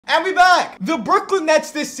And we back. The Brooklyn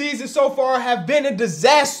Nets this season so far have been a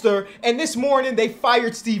disaster, and this morning they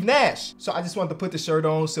fired Steve Nash. So I just wanted to put the shirt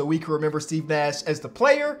on so we can remember Steve Nash as the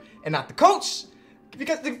player and not the coach.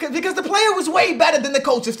 Because the player was way better than the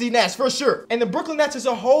coach of Steve Nash, for sure. And the Brooklyn Nets as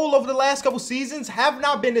a whole over the last couple seasons have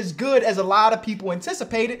not been as good as a lot of people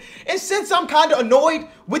anticipated. And since I'm kind of annoyed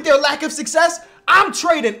with their lack of success, I'm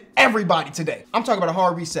trading everybody today. I'm talking about a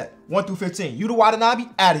hard reset. 1 through 15. Yuta Watanabe,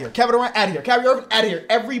 out of here. Kevin Durant, out of here. Kyrie Irving, out of here.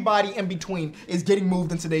 Everybody in between is getting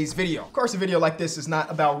moved in today's video. Of course, a video like this is not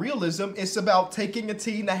about realism. It's about taking a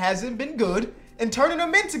team that hasn't been good and turning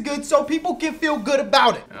them into good so people can feel good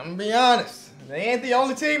about it. I'm gonna be honest. They ain't the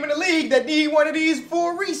only team in the league that need one of these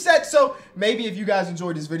full resets. So maybe if you guys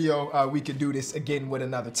enjoyed this video, we could do this again with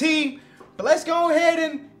another team. But let's go ahead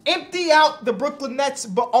and empty out the Brooklyn Nets,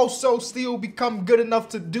 but also still become good enough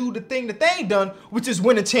to do the thing that they ain't done, which is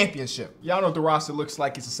win a championship. Y'all know what the roster looks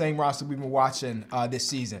like. It's the same roster we've been watching this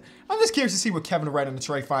season. I'm just curious to see what Kevin Durant in the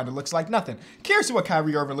trade finder looks like. Nothing. Curious to what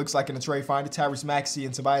Kyrie Irving looks like in the trade finder. Tyrese Maxey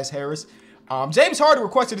and Tobias Harris. James Harden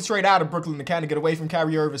requested a trade out of Brooklyn to kind of get away from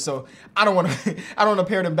Kyrie Irving, so I don't want to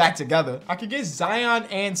pair them back together. I could get Zion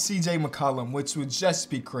and CJ McCollum, which would just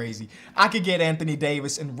be crazy. I could get Anthony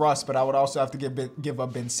Davis and Russ, but I would also have to give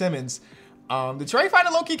up Ben Simmons. The trade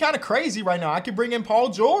finder low-key kind of crazy right now. I could bring in Paul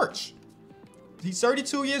George. He's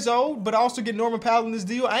 32 years old, but also get Norman Powell in this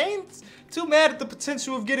deal. I ain't too mad at the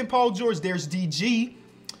potential of getting Paul George. There's DG.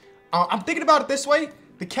 I'm thinking about it this way.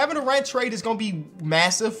 The Kevin Durant trade is going to be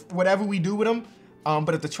massive, whatever we do with him.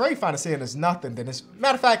 But if the trade finder saying there's nothing, then it's...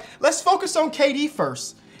 Matter of fact, let's focus on KD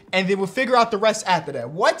first, and then we'll figure out the rest after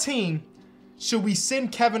that. What team should we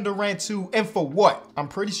send Kevin Durant to, and for what? I'm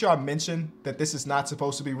pretty sure I mentioned that this is not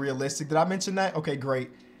supposed to be realistic. Did I mention that? Okay,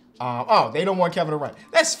 great. Oh, they don't want Kevin Durant.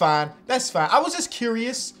 That's fine. That's fine. I was just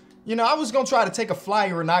curious. You know, I was going to try to take a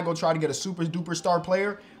flyer and not go try to get a super-duper star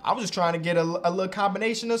player. I was just trying to get a little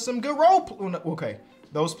combination of some good role... Okay.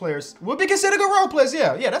 Those players would be considered good role players.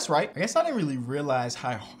 Yeah, that's right. I guess I didn't really realize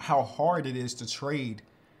how hard it is to trade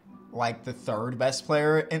like the third best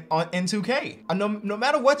player in 2K. No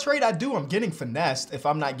matter what trade I do, I'm getting finessed if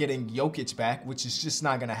I'm not getting Jokic back, which is just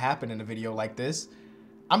not gonna happen in a video like this.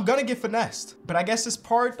 I'm gonna get finessed, but I guess it's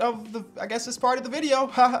part of the video.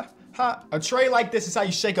 Ha ha. A trade like this is how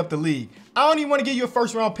you shake up the league. I don't even want to give you a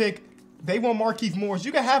first round pick. They want Markieff Morris.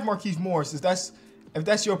 You can have Markieff Morris if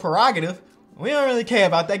that's your prerogative. We don't really care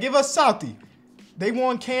about that. Give us Southie. They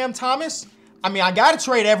want Cam Thomas. I mean, I got to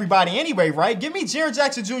trade everybody anyway, right? Give me Jaren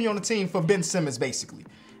Jackson Jr. on the team for Ben Simmons, basically.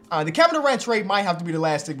 The Kevin Durant trade might have to be the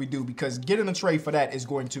last thing we do because getting a trade for that is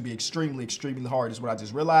going to be extremely, extremely hard is what I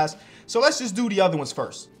just realized. So let's just do the other ones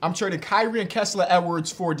first. I'm trading Kyrie and Kessler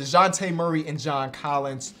Edwards for DeJounte Murray and John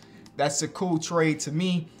Collins. That's a cool trade to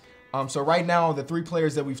me. So right now, the 3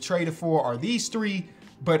 players that we've traded for are these 3.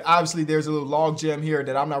 But obviously, there's a little log jam here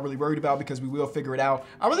that I'm not really worried about because we will figure it out.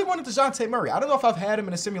 I really wanted DeJounte Murray. I don't know if I've had him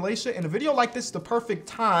in a simulation. In a video like this, the perfect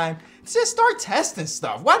time to just start testing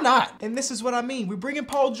stuff. Why not? And this is what I mean. We're bringing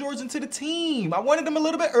Paul George into the team. I wanted him a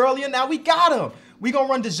little bit earlier. Now we got him. We're going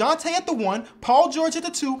to run DeJounte at the 1, Paul George at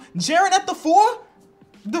the 2, Jaren at the 4.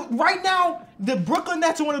 Right now, the Brooklyn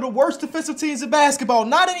Nets are one of the worst defensive teams in basketball.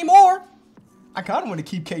 Not anymore. I kind of want to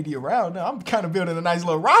keep KD around. Now, I'm kind of building a nice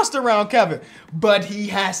little roster around Kevin, but he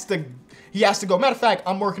has to go. Matter of fact,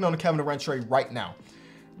 I'm working on a Kevin Durant trade right now.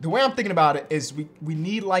 The way I'm thinking about it is we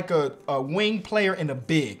need like a wing player and a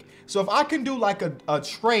big. So if I can do like a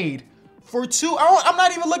trade for 2, I'm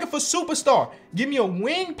not even looking for superstar. Give me a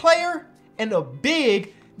wing player and a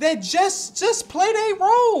big that just play their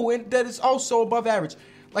role and that is also above average.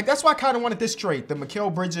 Like that's why I kind of wanted this trade, the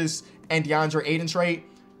Mikal Bridges and DeAndre Ayton trade.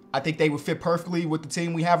 I think they would fit perfectly with the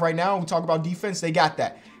team we have right now. We talk about defense, they got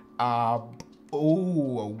that. Oh,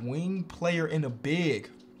 a wing player and a big.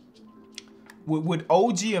 Would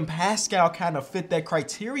OG and Pascal kind of fit that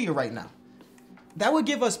criteria right now? That would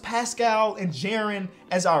give us Pascal and Jaren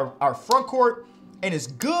as our front court, and it's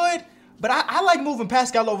good. But I like moving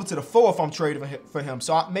Pascal over to the 4 if I'm trading for him,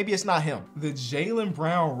 so maybe it's not him. The Jaylen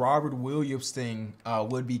Brown, Robert Williams thing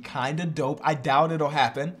would be kind of dope. I doubt it'll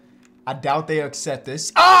happen. I doubt they accept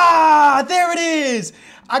this. Ah, there it is.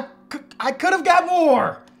 I could have got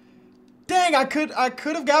more. Dang, I could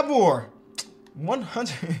have got more.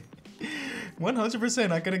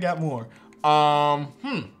 100% I could have got more.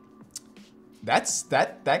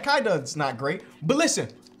 That kind of is not great. But listen,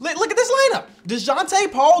 look at this lineup.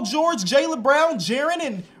 DeJounte, Paul George, Jaylen Brown, Jaren,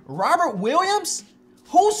 and Robert Williams.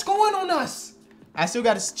 Who's scoring on us? I still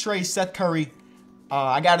got to trade Seth Curry.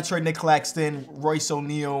 I got to trade Nick Claxton, Royce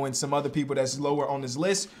O'Neal, and some other people that's lower on this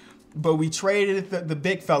list. But we traded the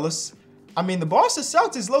big fellas. I mean, the Boston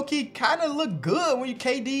Celtics low-key kind of look good when you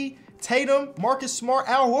KD, Tatum, Marcus Smart,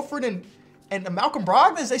 Al Horford, and Malcolm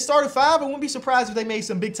Brogdon. They started 5. I wouldn't be surprised if they made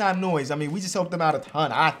some big-time noise. I mean, we just helped them out a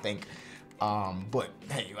ton, I think. But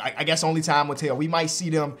hey, I guess only time will tell. We might see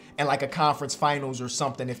them in like a conference finals or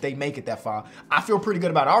something if they make it that far. I feel pretty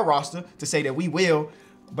good about our roster to say that we will,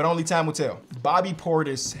 but only time will tell. Bobby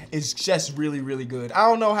Portis is just really, really good. I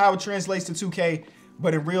don't know how it translates to 2K,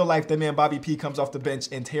 but in real life, that man Bobby P comes off the bench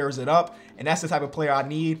and tears it up, and that's the type of player I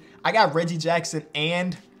need. I got Reggie Jackson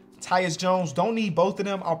and Tyus Jones. Don't need both of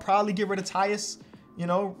them. I'll probably get rid of Tyus. You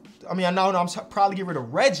know, I mean, I'm probably get rid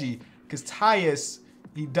of Reggie because Tyus,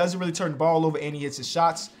 he doesn't really turn the ball over and he hits his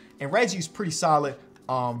shots. And Reggie's pretty solid,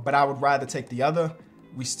 but I would rather take the other.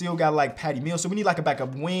 We still got like Patty Mills, so we need like a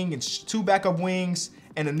backup wing and 2 backup wings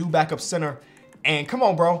and a new backup center. And come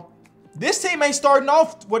on, bro. This team ain't starting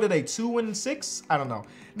off, what are they, 2-6? I don't know.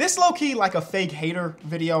 This low-key like a fake hater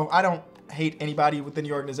video. I don't hate anybody within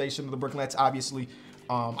the organization of the Brooklyn Nets, obviously.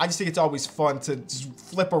 I just think it's always fun to just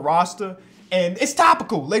flip a roster. And it's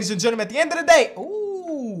topical, ladies and gentlemen. At the end of the day,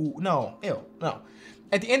 ooh, no, ew, no.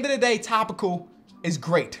 At the end of the day, topical is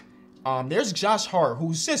great. There's Josh Hart,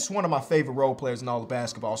 who's just one of my favorite role players in all of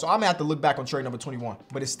basketball. So I'm going to have to look back on trade number 21.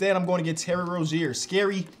 But instead, I'm going to get Terry Rozier.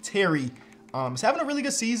 Scary Terry. He's having a really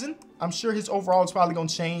good season. I'm sure his overall is probably going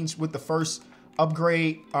to change with the first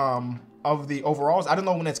upgrade of the overalls. I don't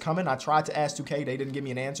know when it's coming. I tried to ask 2K. They didn't give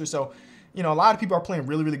me an answer. So, you know, a lot of people are playing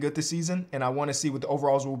really, really good this season, and I want to see what the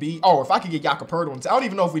overalls will be. Oh, if I could get Jakob Poeltl. I don't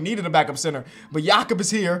even know if we needed a backup center, but Jakob is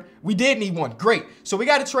here. We did need one. Great. So we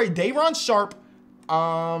got to trade Day'Ron Sharpe,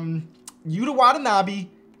 Yuta Watanabe,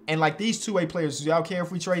 and like these 2-way players. Do y'all care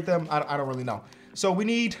if we trade them? I don't really know. So we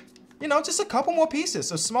need, you know, just a couple more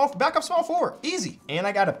pieces. A small backup small forward. Easy. And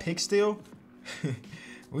I got a pick still.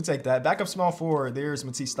 We'll take that. Backup small forward. There's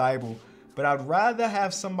Matisse Thybulle. But I'd rather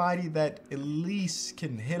have somebody that at least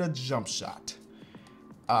can hit a jump shot.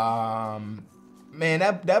 Man,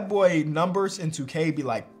 that boy numbers in 2K be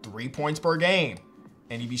like 3 points per game.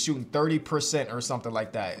 And he'd be shooting 30% or something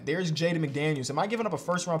like that. There's Jaden McDaniels. Am I giving up a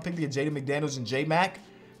first-round pick to get Jaden McDaniels and J-Mac?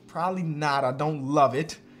 Probably not. I don't love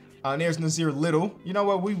it. There's Nazir Little. You know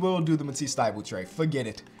what? We will do the Matisse Thybulle trade. Forget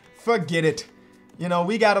it. Forget it. You know,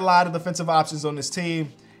 we got a lot of defensive options on this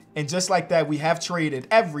team. And just like that, we have traded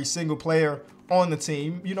every single player on the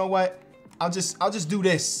team. You know what? I'll just do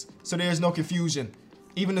this so there's no confusion.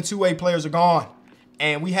 Even the 2-way players are gone.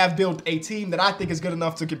 And we have built a team that I think is good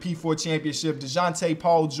enough to compete for a championship. DeJounte,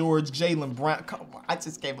 Paul George, Jaylen Brown. Come on, I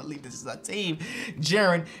just can't believe this is a team.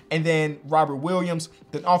 Jaren, and then Robert Williams.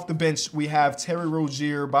 Then off the bench, we have Terry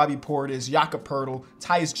Rozier, Bobby Portis, Jakob Poeltl,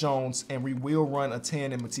 Tyus Jones, and we will run a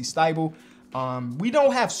 10 in Matisse Thybulle. We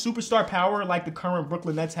don't have superstar power like the current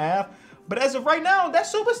Brooklyn Nets have. But as of right now, that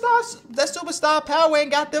superstar power ain't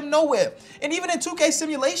got them nowhere. And even in 2K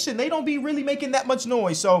simulation, they don't be really making that much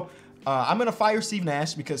noise. So I'm going to fire Steve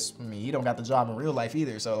Nash because he don't got the job in real life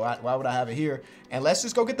either. So why would I have it here? And let's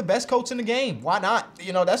just go get the best coach in the game. Why not?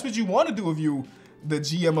 You know, that's what you want to do if you the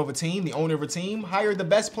GM of a team, the owner of a team. Hire the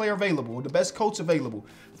best player available, the best coach available.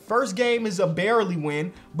 First game is a barely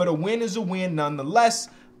win, but a win is a win nonetheless.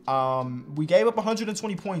 We gave up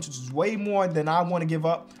 120 points, which is way more than I want to give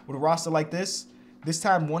up with a roster like this. This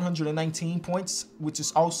time 119 points, which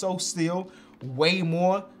is also still way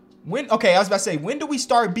more. Okay, I was about to say, when do we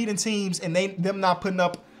start beating teams and them not putting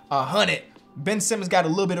up 100? Ben Simmons got a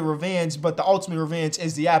little bit of revenge, but the ultimate revenge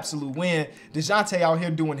is the absolute win. DeJounte out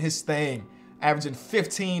here doing his thing, averaging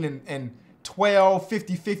 15 and 12,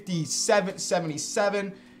 50, 57,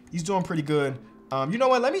 77. He's doing pretty good. You know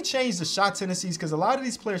what? Let me change the shot tendencies because a lot of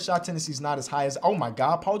these players' shot tendency is not as high as, oh my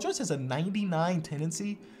God, Paul George has a 99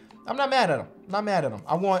 tendency. I'm not mad at him. Not mad at him.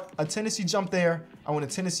 I want a tendency jump there. I want a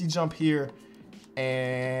tendency jump here.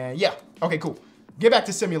 And yeah, okay, cool. Get back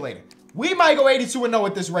to simulating. We might go 82-0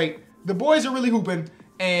 at this rate. The boys are really hooping.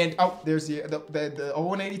 And oh, there's the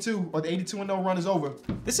 0-82 or the 82-0 run is over.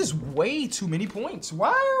 This is way too many points. Why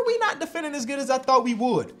are we not defending as good as I thought we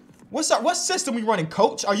would? What system we running,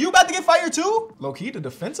 coach? Are you about to get fired too? Low-key, the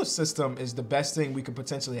defensive system is the best thing we could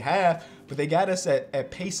potentially have, but they got us at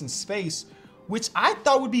pace and space, which I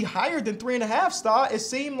thought would be higher than 3.5 star. It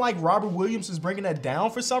seemed like Robert Williams was bringing that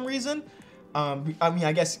down for some reason. I mean,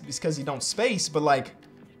 I guess it's because he don't space, but like,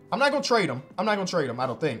 I'm not gonna trade him. I'm not gonna trade him, I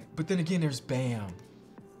don't think. But then again, there's Bam.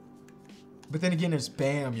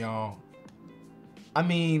 Y'all. I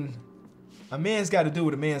mean, a man's got to do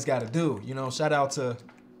what a man's got to do. You know, shout out to,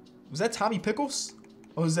 was that Tommy Pickles?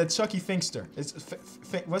 Or was that Chucky Finkster?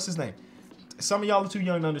 What's his name? Some of y'all are too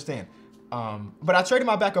young to understand. But I traded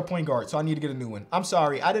my backup point guard, so I need to get a new one. I'm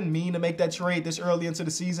sorry, I didn't mean to make that trade this early into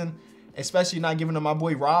the season, especially not giving to my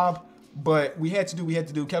boy Rob. but we had to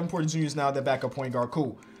do. Kevin Porter Jr. is now their backup point guard.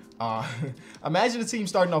 Cool. Imagine the team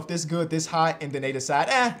starting off this good, this hot, and then they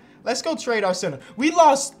decide, let's go trade our center. We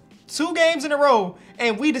lost 2 games in a row,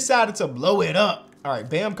 and we decided to blow it up. All right,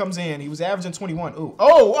 Bam comes in. He was averaging 21. Ooh.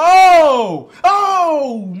 Oh,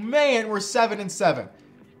 man, we're 7-7.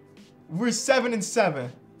 We're 7-7.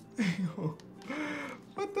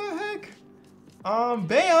 What the heck?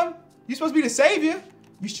 Bam, you supposed to be the savior.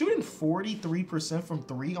 You shooting 43% from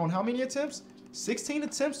 3 on how many attempts? 16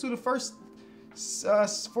 attempts through the first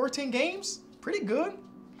 14 games? Pretty good.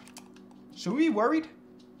 Should we be worried?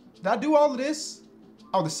 Did I do all of this?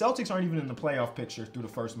 Oh, the Celtics aren't even in the playoff picture through the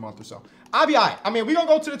first month or so. I'll be all right. I mean, we're going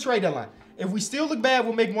to go to the trade deadline. If we still look bad,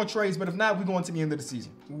 we'll make more trades. But if not, we're going to the end of the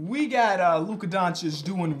season. We got Luka Doncic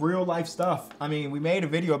doing real life stuff. I mean, we made a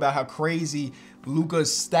video about how crazy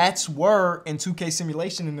Luka's stats were in 2K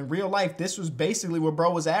simulation. And in real life, this was basically what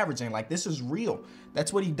bro was averaging. Like, this is real.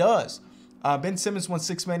 That's what he does. Ben Simmons won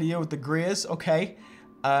 6 Man of the Year with the Grizz. Okay.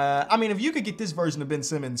 I mean, if you could get this version of Ben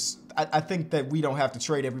Simmons, I think that we don't have to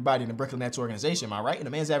trade everybody in the Brooklyn Nets organization. Am I right? And the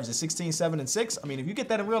man's average is 16, 7, and 6. I mean, if you get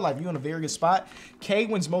that in real life, you're in a very good spot. K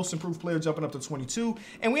wins most improved player, jumping up to 22.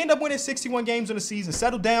 And we end up winning 61 games in the season.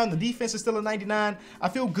 Settled down. The defense is still at 99. I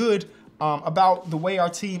feel good about the way our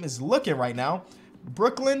team is looking right now.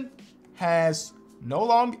 Brooklyn has no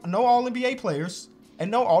All-NBA players and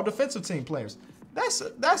no All-Defensive Team players. That's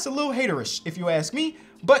a little haterish, if you ask me.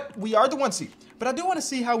 But we are the 1 seed. But I do want to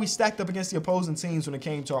see how we stacked up against the opposing teams when it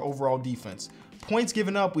came to our overall defense. Points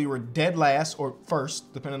given up, we were dead last or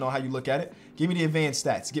first, depending on how you look at it. Give me the advanced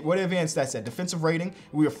stats. What are the advanced stats at? Defensive rating,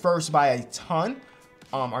 we were first by a ton.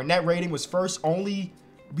 Our net rating was first, only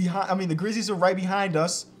behind. I mean, the Grizzlies are right behind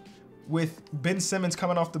us with Ben Simmons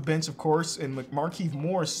coming off the bench, of course, and Markieff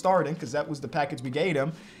Morris starting because that was the package we gave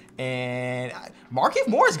him. And Markieff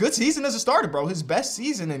Morris, good season as a starter, bro. His best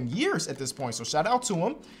season in years at this point. So shout out to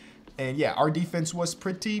him. And yeah, our defense was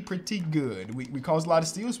pretty good. We caused a lot of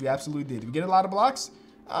steals. We absolutely did. Did we get a lot of blocks?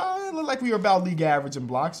 It looked like we were about league average in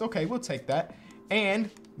blocks. Okay, we'll take that. And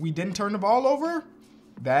we didn't turn the ball over.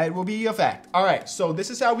 That will be a fact. All right, so this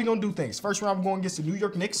is how we're going to do things. First round, we're going against the New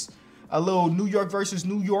York Knicks. A little New York versus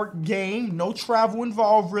New York game. No travel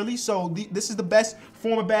involved, really. So this is the best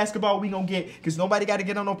form of basketball we going to get because nobody got to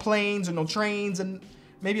get on no planes or no trains and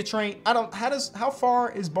maybe a train. How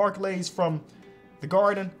far is Barclays from the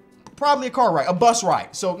Garden? Probably a car ride, a bus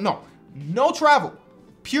ride. So no travel,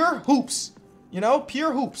 pure hoops,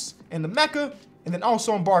 pure hoops. And the Mecca, and then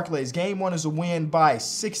also on Barclays, game 1 is a win by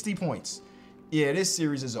 60 points. Yeah, this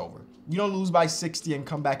series is over. You don't lose by 60 and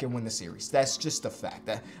come back and win the series. That's just a fact.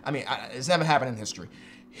 It's never happened in history.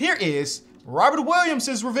 Here is Robert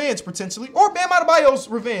Williams' revenge, potentially, or Bam Adebayo's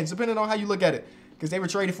revenge, depending on how you look at it, because they were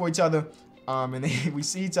traded for each other. And we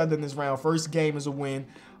see each other in this round. First game is a win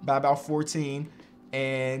by about 14.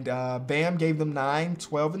 And Bam gave them 9,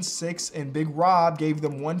 12, and 6. And Big Rob gave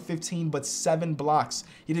them 115, but 7 blocks.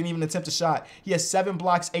 He didn't even attempt a shot. He has 7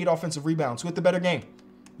 blocks, 8 offensive rebounds. Who had the better game?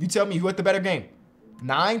 You tell me who had the better game.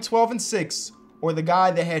 9, 12, and 6. Or the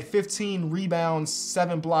guy that had 15 rebounds,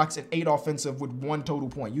 7 blocks, and 8 offensive with 1 total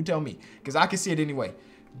point. You tell me. Because I can see it anyway.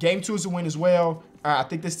 Game 2 is a win as well. I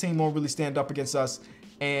think this team won't really stand up against us.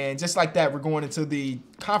 And just like that, we're going into the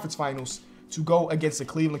conference finals to go against the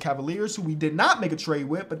Cleveland Cavaliers, who we did not make a trade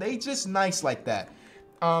with, but they just nice like that.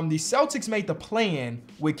 The Celtics made the play-in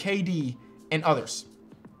with KD and others.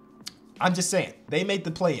 I'm just saying, they made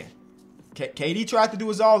the play-in. KD tried to do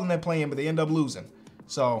us all in that play-in, but they ended up losing.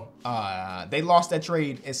 So they lost that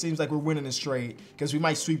trade. It seems like we're winning this trade because we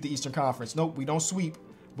might sweep the Eastern Conference. Nope, we don't sweep,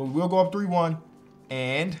 but we will go up 3-1,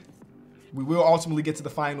 and we will ultimately get to the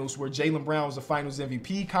finals where Jaylen Brown was the finals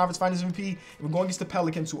MVP, conference finals MVP. And we're going against the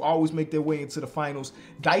Pelicans, who always make their way into the finals.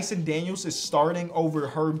 Dyson Daniels is starting over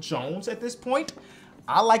Herb Jones at this point.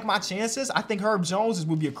 I like my chances. I think Herb Jones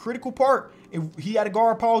would be a critical part if he had to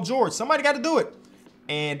guard Paul George. Somebody got to do it.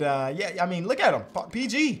 And yeah, I mean, look at him.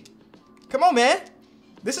 PG. Come on, man.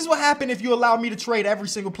 This is what happened if you allow me to trade every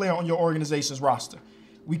single player on your organization's roster.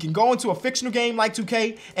 We can go into a fictional game like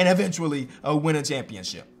 2K and eventually win a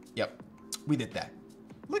championship. Yep. We did that.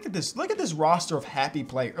 Look at this. Look at this roster of happy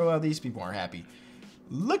players. Oh, well, these people aren't happy.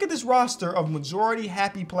 Look at this roster of majority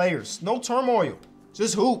happy players. No turmoil.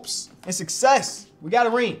 Just hoops and success. We got a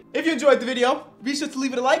ring. If you enjoyed the video, be sure to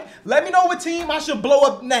leave it a like. Let me know what team I should blow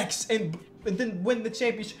up next and then win the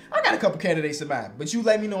championship. I got a couple candidates in mind, but you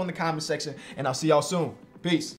let me know in the comment section, and I'll see y'all soon. Peace.